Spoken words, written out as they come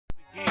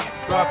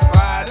Ruff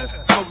Ryders,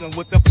 floating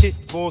with the pit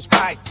bull's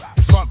pipe.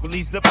 Trunk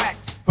release the back,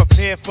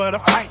 prepare for the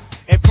fight.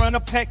 In front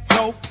of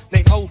Petco,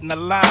 they holding the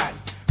line.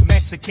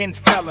 Mexican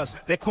fellas,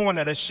 they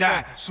corner the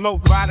shine. Slow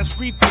riders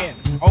creeping,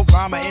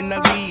 Obama in the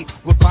lead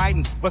with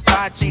Biden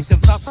beside chasing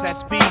pups at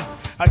speed.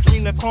 A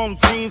dream that calms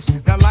dreams,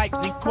 the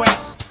likely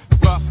quest.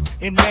 Rough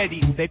and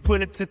ready, they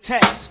put it to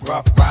test.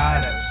 Ruff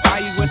Ryders,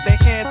 fire with their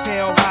hair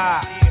tail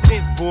high.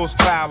 Pit bulls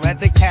growl as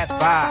they pass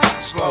by.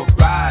 Slow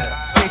riders,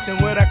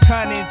 chasing with a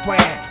cunning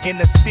plan in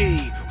the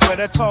city where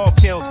the tall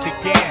tales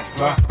began.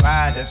 Ruff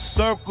Ryders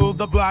circle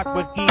the block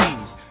with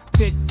ease.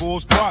 Pit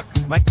bulls bark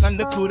like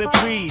thunder through the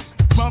trees.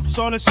 Trump's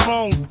on his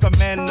throne,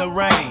 command the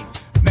rain.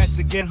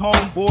 Mexican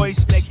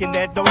homeboys making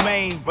their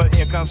domain. But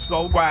here comes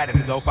slow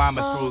riders,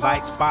 Obama's through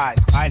like spies.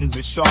 Hiding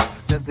with sharp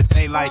as the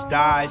daylight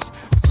dies.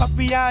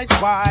 Puppy eyes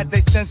wide,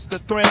 they sense the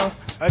thrill.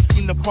 A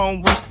dream the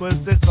chrome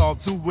whispers, it's all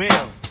too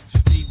real.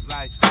 Street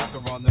lights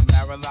flicker on the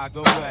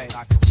Mar-a-Lago way.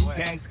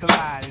 Gangs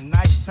collide and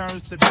night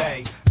turns to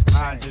day.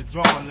 Lines are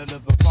drawn under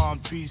the palm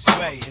trees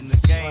sway. In the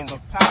game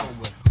of power,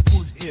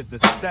 who's here to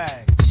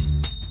stay?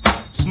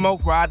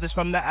 Smoke rises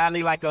from the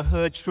alley like a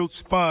hood troop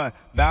spun.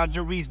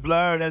 Boundaries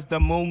blurred as the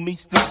moon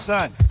meets the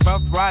sun.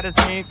 Ruff Ryders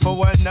aim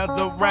for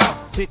another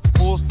round. Pit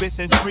bulls, fists,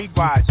 and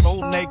streetwise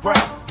holding their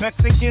ground.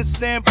 Mexicans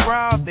stand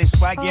proud, they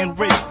swaggin'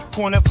 rich.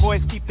 Corner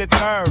boys keep the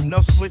curve,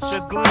 no switch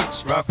or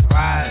glitch. Ruff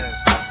Ryders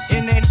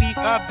in the heat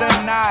of the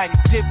night.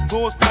 Pit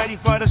bulls ready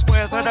for the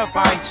squares of the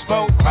fight.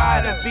 Slow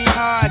riders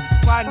behind,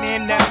 fighting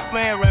in that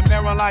flare. And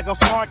Mar-a-Lago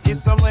fart,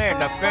 it's a lair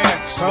to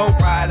bear. Slow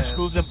riders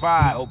cruising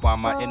by,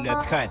 Obama in the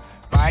cut.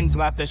 Biden's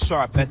laughter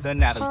sharp as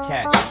an alley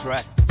cat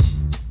strut.